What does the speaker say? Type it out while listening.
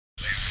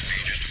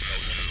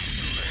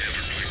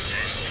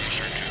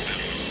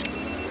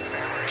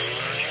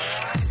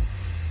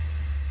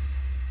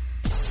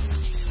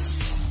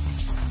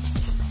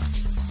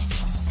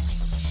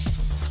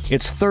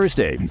It's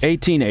Thursday,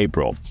 18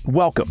 April.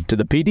 Welcome to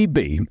the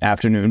PDB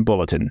Afternoon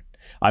Bulletin.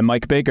 I'm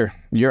Mike Baker,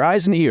 your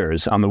eyes and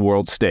ears on the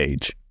world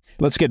stage.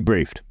 Let's get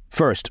briefed.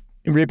 First,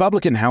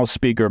 Republican House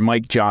Speaker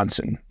Mike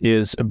Johnson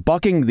is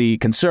bucking the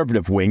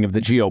conservative wing of the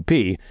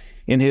GOP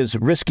in his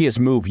riskiest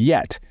move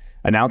yet,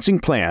 announcing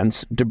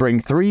plans to bring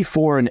 3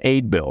 foreign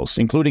aid bills,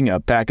 including a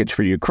package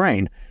for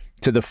Ukraine,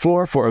 to the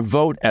floor for a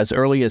vote as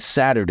early as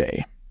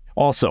Saturday.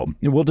 Also,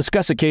 we'll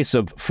discuss a case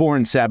of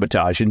foreign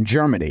sabotage in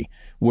Germany,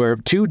 where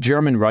 2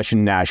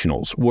 German-Russian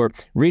nationals were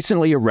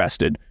recently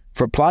arrested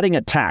for plotting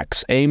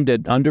attacks aimed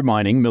at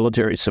undermining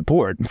military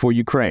support for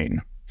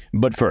Ukraine.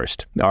 But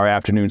first, our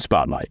afternoon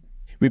spotlight.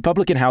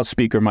 Republican House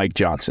Speaker Mike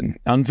Johnson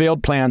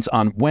unveiled plans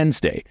on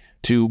Wednesday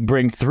to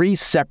bring 3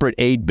 separate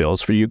aid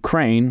bills for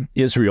Ukraine,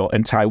 Israel,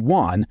 and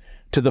Taiwan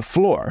to the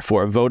floor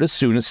for a vote as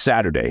soon as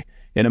Saturday,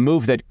 in a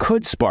move that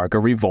could spark a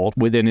revolt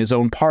within his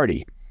own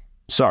party.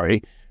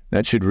 Sorry,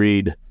 that should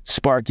read,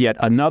 spark yet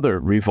another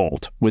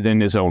revolt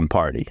within his own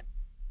party.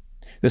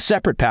 The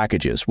separate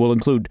packages will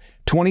include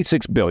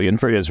 $26 billion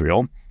for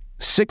Israel,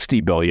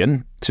 $60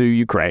 billion to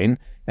Ukraine,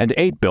 and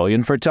 $8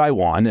 billion for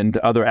Taiwan and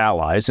other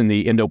allies in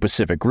the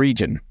Indo-Pacific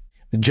region.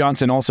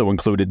 Johnson also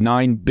included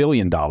 $9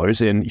 billion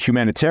in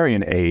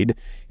humanitarian aid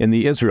in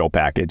the Israel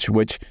package,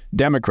 which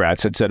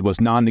Democrats had said was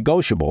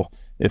non-negotiable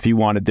if he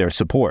wanted their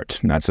support.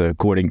 That's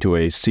according to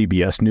a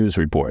CBS News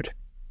report.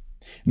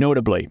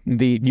 Notably,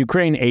 the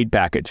Ukraine aid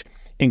package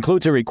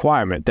includes a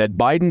requirement that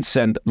Biden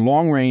send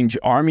long-range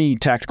Army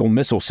tactical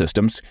missile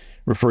systems,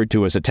 referred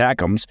to as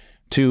ATACMS,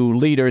 to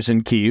leaders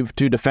in Kyiv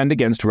to defend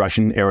against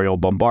Russian aerial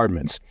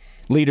bombardments.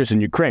 Leaders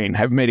in Ukraine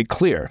have made it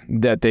clear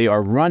that they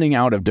are running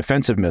out of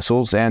defensive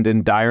missiles and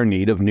in dire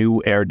need of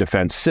new air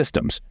defense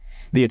systems.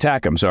 The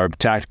ATACMS are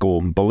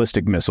tactical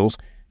ballistic missiles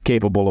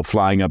capable of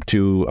flying up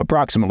to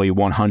approximately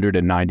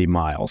 190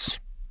 miles.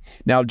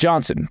 Now,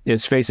 Johnson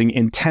is facing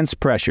intense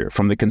pressure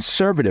from the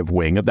conservative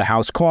wing of the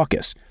House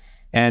caucus,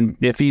 and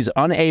if he's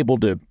unable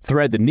to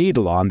thread the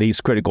needle on these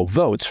critical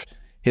votes,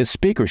 his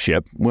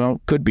speakership,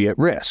 could be at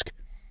risk.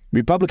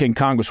 Republican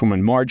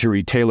Congresswoman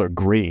Marjorie Taylor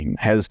Greene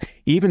has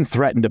even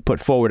threatened to put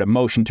forward a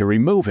motion to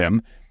remove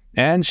him,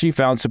 and she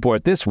found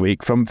support this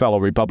week from fellow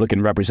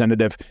Republican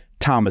Representative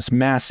Thomas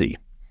Massie.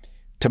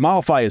 To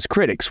mollify his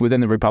critics within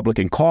the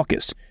Republican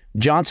caucus,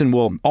 Johnson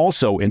will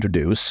also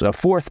introduce a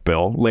 4th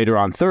bill later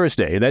on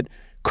Thursday that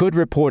could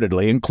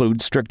reportedly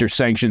include stricter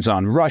sanctions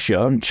on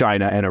Russia,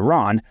 China, and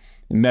Iran,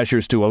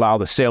 measures to allow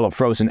the sale of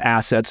frozen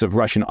assets of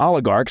Russian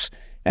oligarchs,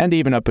 and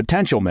even a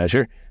potential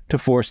measure to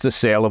force the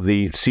sale of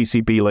the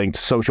CCP-linked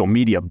social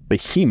media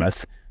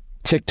behemoth,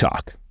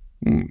 TikTok.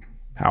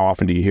 How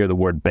often do you hear the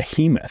word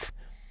behemoth?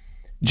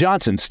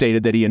 Johnson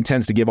stated that he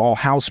intends to give all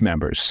House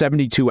members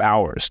 72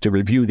 hours to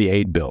review the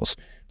aid bills,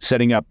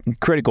 setting up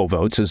critical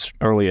votes as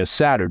early as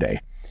Saturday.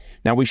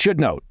 Now, we should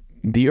note,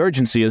 the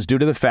urgency is due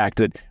to the fact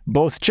that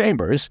both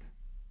chambers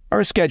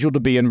are scheduled to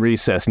be in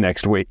recess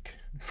next week.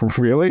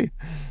 Really?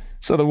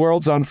 So the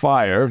world's on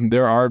fire.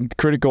 There are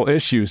critical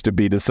issues to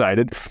be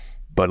decided.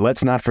 But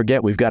let's not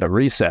forget we've got a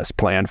recess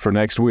planned for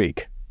next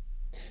week.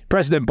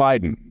 President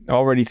Biden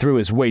already threw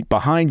his weight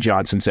behind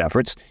Johnson's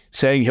efforts,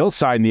 saying he'll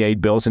sign the aid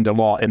bills into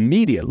law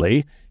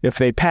immediately if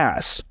they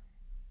pass.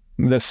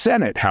 The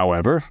Senate,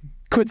 however,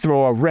 could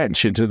throw a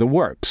wrench into the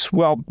works.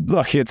 Well,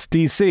 look, it's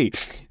D.C.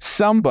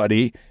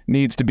 Somebody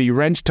needs to be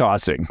wrench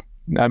tossing.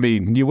 I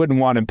mean, you wouldn't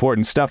want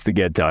important stuff to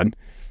get done.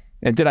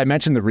 And did I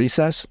mention the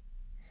recess?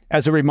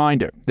 As a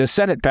reminder, the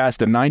Senate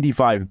passed a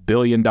 $95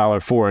 billion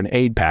foreign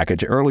aid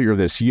package earlier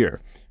this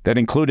year that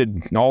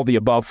included all the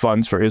above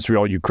funds for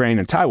Israel, Ukraine,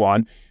 and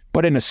Taiwan,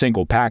 but in a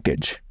single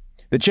package.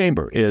 The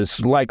chamber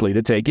is likely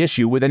to take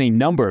issue with any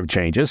number of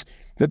changes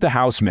that the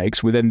House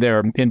makes within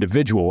their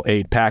individual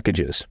aid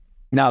packages.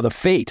 Now, the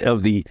fate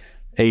of the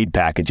aid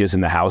packages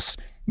in the House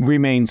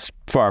remains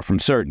far from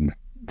certain.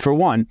 For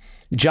one,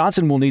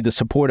 Johnson will need the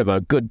support of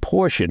a good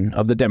portion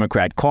of the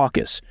Democrat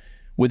caucus.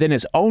 Within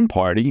his own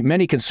party,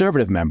 many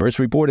conservative members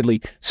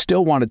reportedly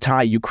still want to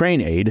tie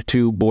Ukraine aid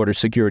to border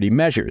security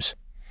measures.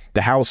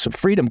 The House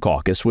Freedom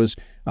Caucus was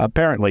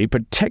apparently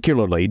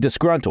particularly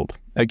disgruntled,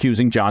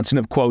 accusing Johnson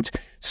of, quote,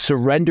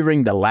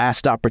 surrendering the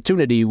last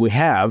opportunity we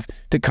have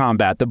to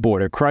combat the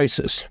border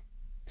crisis.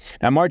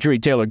 Now, Marjorie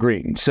Taylor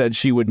Greene said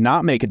she would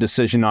not make a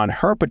decision on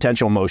her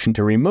potential motion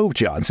to remove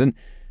Johnson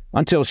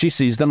until she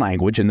sees the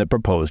language in the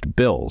proposed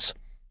bills.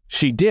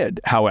 She did,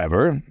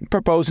 however,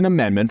 propose an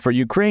amendment for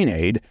Ukraine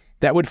aid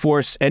that would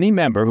force any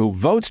member who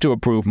votes to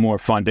approve more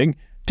funding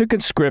to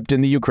conscript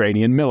in the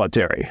Ukrainian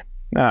military.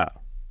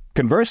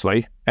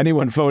 Conversely,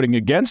 anyone voting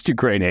against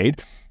Ukraine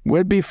aid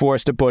would be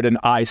forced to put an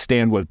I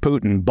stand with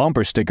Putin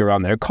bumper sticker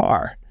on their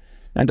car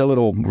and a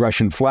little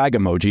Russian flag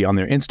emoji on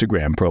their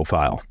Instagram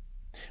profile.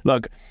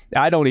 Look,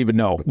 I don't even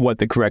know what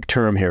the correct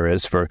term here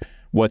is for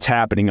what's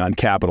happening on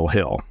Capitol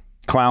Hill.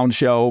 Clown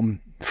show,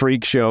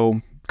 freak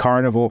show,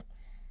 carnival.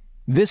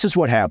 This is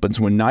what happens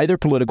when neither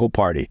political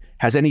party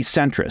has any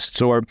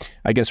centrists, or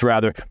I guess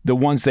rather, the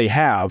ones they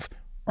have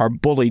are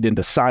bullied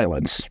into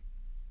silence.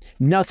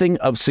 nothing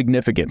of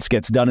significance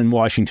gets done in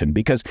Washington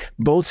because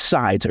both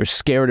sides are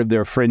scared of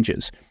their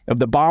fringes, of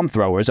the bomb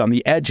throwers on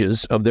the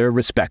edges of their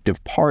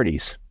respective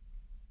parties.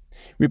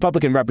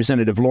 Republican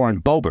Representative Lauren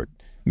Boebert,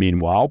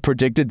 meanwhile,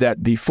 predicted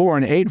that the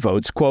foreign aid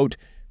votes, quote,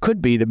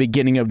 could be the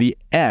beginning of the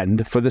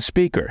end for the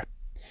Speaker.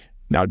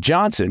 Now,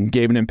 Johnson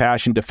gave an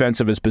impassioned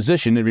defense of his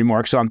position in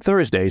remarks on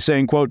Thursday,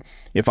 saying, quote,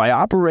 if I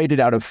operated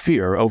out of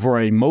fear over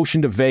a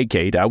motion to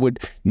vacate, I would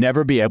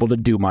never be able to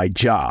do my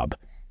job.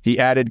 He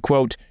added,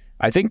 quote,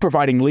 I think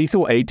providing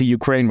lethal aid to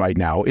Ukraine right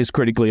now is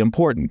critically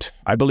important.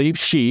 I believe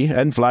Xi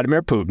and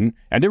Vladimir Putin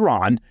and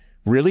Iran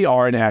really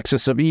are an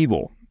axis of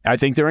evil. I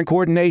think they're in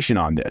coordination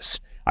on this.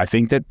 I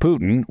think that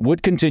Putin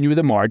would continue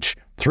the march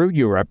through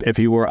Europe if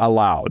he were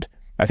allowed.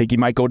 I think he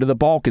might go to the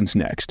Balkans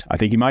next. I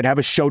think he might have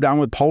a showdown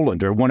with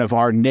Poland or one of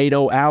our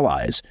NATO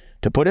allies.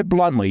 To put it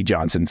bluntly,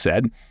 Johnson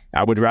said,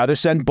 I would rather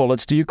send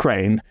bullets to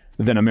Ukraine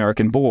than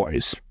American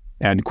boys.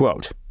 End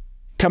quote.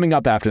 Coming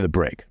up after the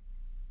break,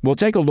 we'll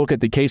take a look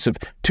at the case of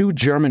two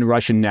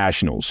German-Russian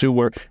nationals who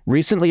were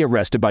recently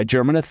arrested by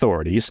German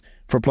authorities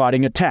for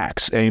plotting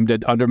attacks aimed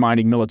at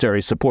undermining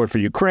military support for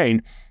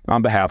Ukraine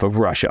on behalf of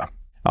Russia.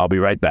 I'll be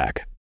right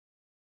back.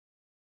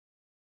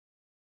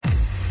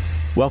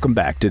 Welcome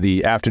back to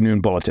the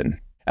Afternoon Bulletin.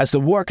 As the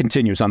war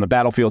continues on the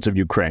battlefields of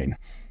Ukraine,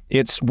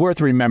 it's worth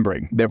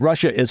remembering that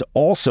Russia is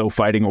also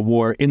fighting a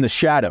war in the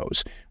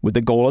shadows with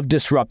the goal of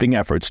disrupting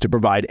efforts to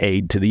provide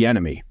aid to the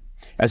enemy.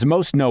 As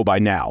most know by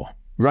now,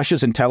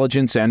 Russia's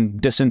intelligence and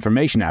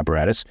disinformation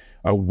apparatus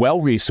are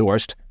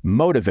well-resourced,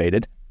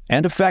 motivated,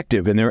 and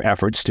effective in their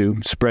efforts to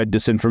spread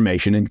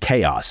disinformation and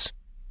chaos.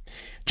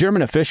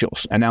 German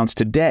officials announced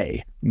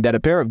today that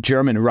a pair of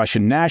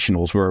German-Russian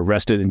nationals were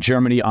arrested in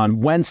Germany on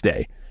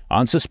Wednesday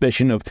on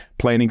suspicion of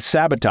planning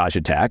sabotage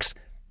attacks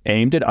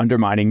aimed at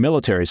undermining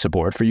military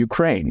support for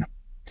Ukraine.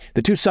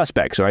 The two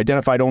suspects are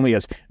identified only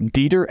as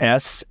Dieter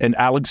S. and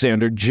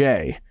Alexander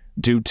J.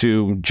 due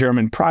to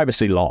German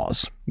privacy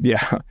laws.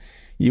 Yeah,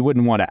 you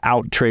wouldn't want to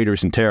out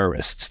traitors and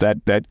terrorists. That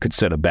could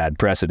set a bad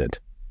precedent.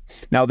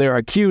 Now, they're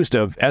accused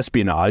of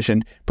espionage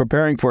and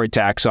preparing for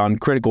attacks on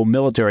critical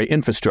military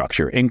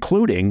infrastructure,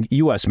 including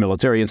U.S.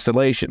 military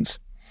installations.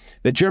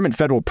 The German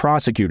Federal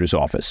Prosecutor's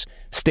Office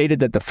stated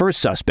that the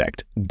first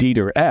suspect,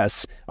 Dieter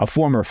S., a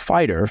former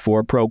fighter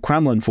for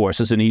pro-Kremlin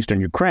forces in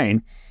eastern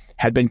Ukraine,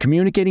 had been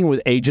communicating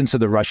with agents of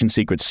the Russian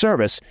Secret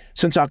Service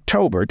since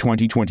October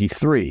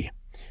 2023.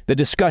 The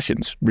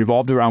discussions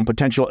revolved around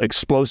potential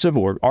explosive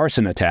or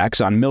arson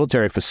attacks on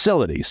military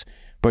facilities,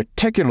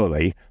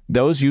 particularly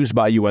those used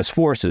by U.S.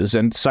 forces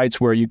and sites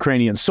where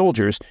Ukrainian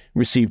soldiers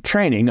received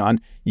training on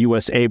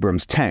U.S.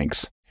 Abrams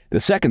tanks. The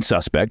second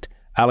suspect,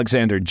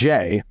 Alexander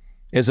J.,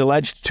 is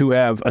alleged to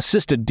have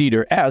assisted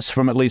Dieter S.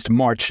 from at least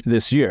March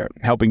this year,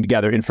 helping to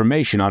gather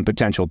information on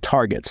potential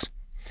targets.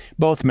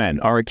 Both men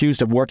are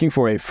accused of working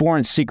for a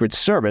foreign secret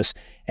service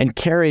and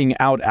carrying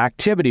out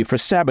activity for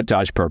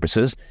sabotage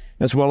purposes,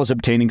 as well as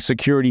obtaining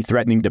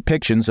security-threatening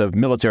depictions of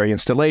military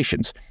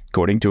installations,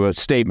 according to a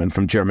statement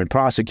from German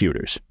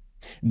prosecutors.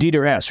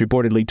 Dieter S.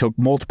 reportedly took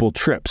multiple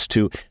trips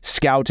to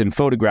scout and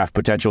photograph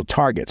potential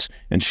targets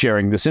and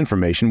sharing this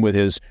information with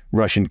his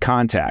Russian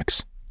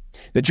contacts.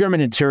 The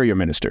German Interior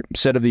Minister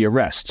said of the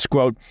arrests,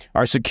 quote,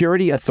 our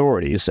security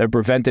authorities have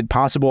prevented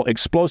possible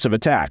explosive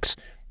attacks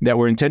that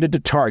were intended to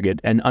target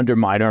and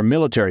undermine our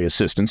military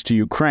assistance to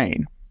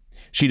Ukraine.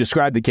 She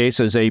described the case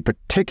as a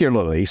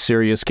particularly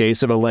serious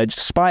case of alleged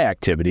spy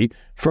activity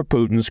for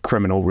Putin's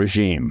criminal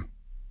regime.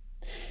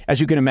 As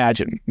you can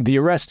imagine, the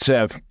arrests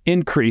have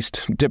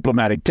increased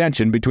diplomatic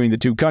tension between the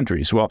two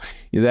countries. Well,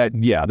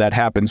 that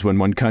happens when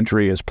one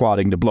country is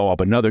plotting to blow up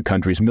another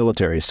country's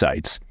military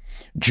sites.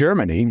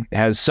 Germany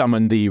has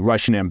summoned the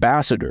Russian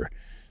ambassador,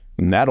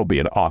 and that'll be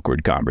an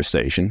awkward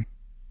conversation.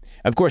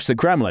 Of course, the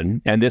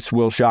Kremlin, and this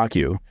will shock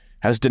you,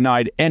 has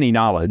denied any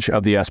knowledge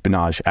of the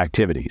espionage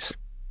activities.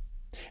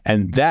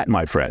 And that,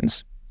 my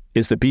friends,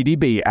 is the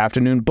PDB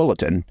Afternoon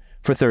Bulletin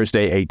for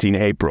Thursday, 18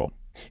 April.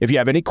 If you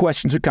have any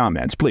questions or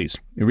comments, please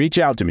reach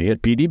out to me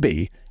at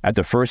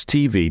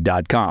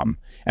pdb@thefirsttv.com.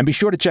 And be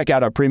sure to check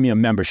out our premium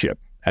membership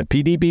at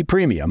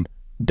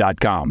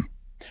pdbpremium.com.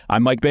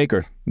 I'm Mike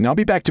Baker, and I'll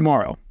be back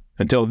tomorrow.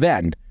 Until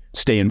then,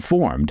 stay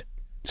informed,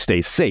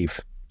 stay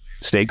safe,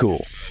 stay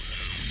cool.